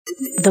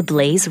The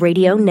Blaze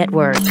Radio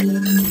Network.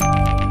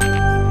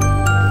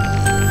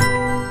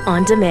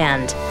 On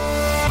demand.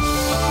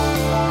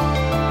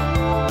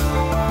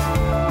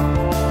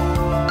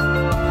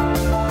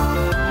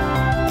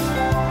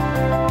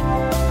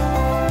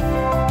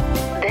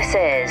 This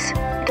is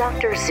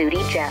Dr.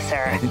 Zuhdi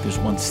Jasser. I think there's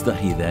one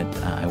study that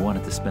I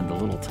wanted to spend a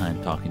little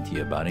time talking to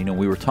you about. You know,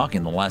 we were talking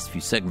in the last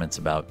few segments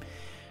about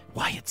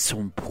why it's so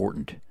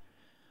important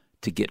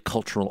to get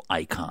cultural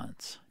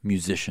icons,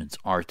 musicians,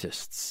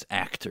 artists,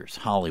 actors,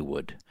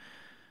 Hollywood,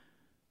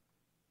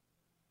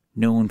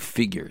 known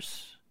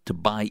figures to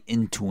buy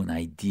into an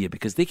idea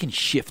because they can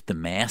shift the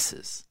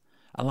masses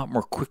a lot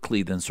more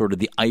quickly than sort of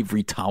the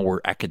ivory tower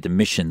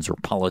academicians or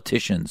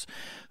politicians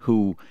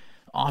who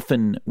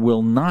often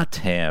will not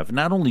have,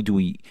 not only do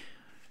we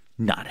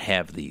not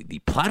have the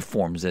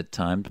platforms at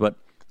times, but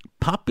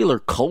popular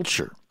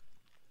culture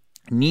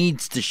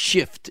needs to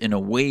shift in a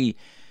way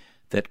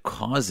that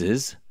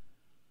causes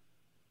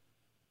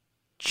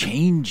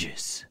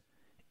changes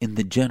in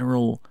the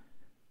general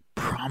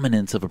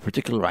prominence of a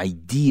particular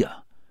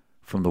idea,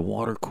 from the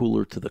water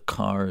cooler to the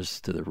cars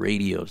to the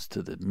radios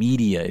to the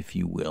media, if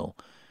you will,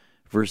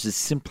 versus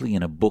simply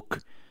in a book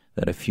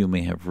that a few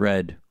may have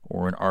read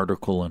or an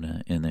article in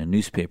a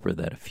newspaper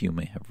that a few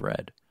may have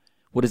read.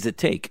 What does it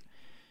take?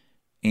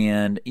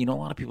 And, you know,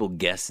 a lot of people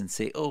guess and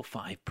say,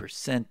 5%,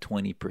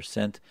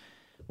 20%.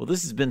 Well,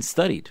 this has been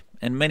studied,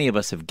 and many of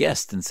us have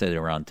guessed and said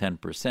around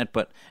 10%,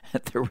 but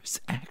there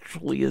was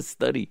actually a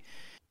study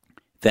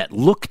that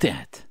looked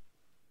at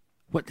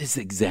what is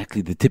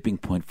exactly the tipping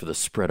point for the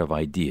spread of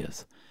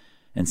ideas.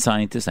 And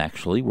scientists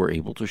actually were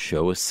able to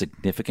show a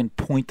significant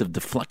point of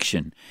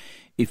deflection,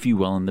 if you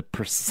will, in the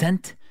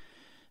percent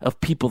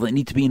of people that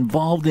need to be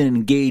involved and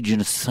engaged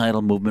in a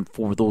societal movement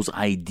for those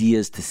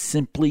ideas to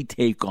simply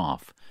take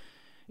off.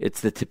 It's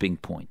the tipping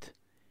point.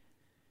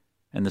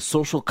 And the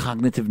Social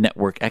Cognitive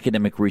Network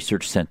Academic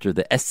Research Center,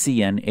 the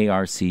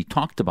SCNARC,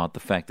 talked about the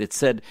fact. It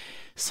said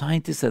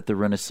scientists at the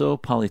Rensselaer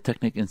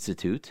Polytechnic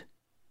Institute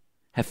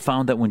have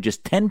found that when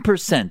just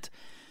 10%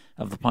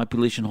 of the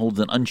population holds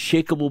an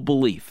unshakable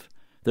belief,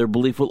 their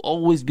belief will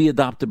always be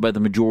adopted by the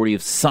majority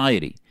of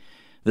society.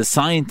 The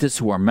scientists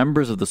who are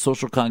members of the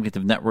Social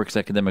Cognitive Network's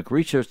Academic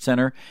Research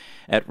Center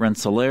at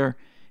Rensselaer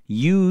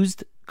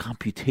used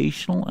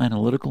computational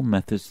analytical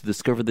methods to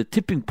discover the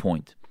tipping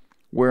point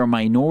where a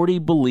minority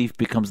belief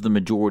becomes the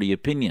majority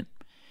opinion.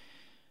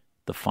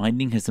 The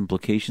finding has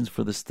implications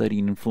for the study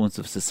and influence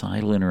of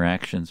societal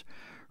interactions,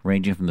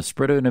 ranging from the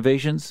spread of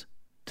innovations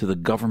to the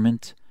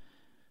government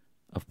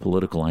of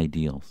political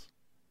ideals.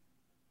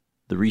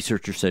 The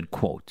researcher said,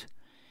 quote,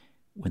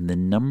 "When the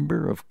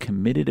number of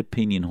committed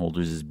opinion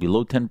holders is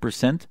below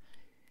 10%,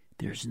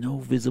 there's no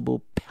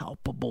visible,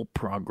 palpable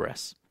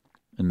progress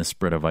in the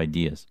spread of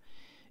ideas.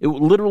 It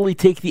will literally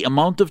take the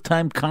amount of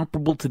time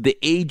comparable to the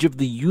age of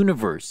the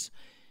universe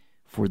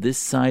for this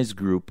size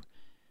group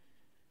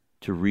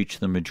to reach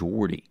the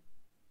majority,"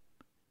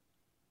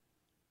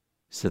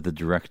 said the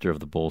director of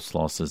the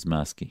Bolesław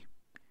Szymanski,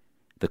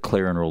 the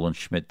Claire and Roland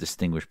Schmidt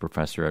Distinguished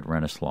Professor at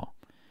Rensselaer.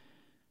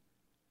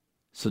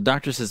 So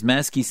Dr.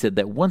 Szymanski said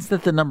that once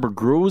that the number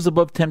grows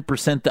above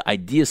 10%, the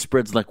idea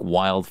spreads like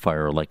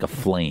wildfire, like a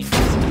flame.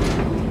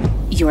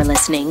 You're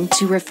listening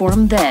to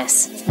Reform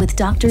This with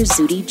Dr.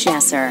 Zuhdi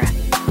Jasser.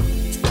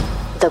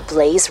 The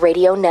Blaze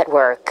Radio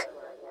Network.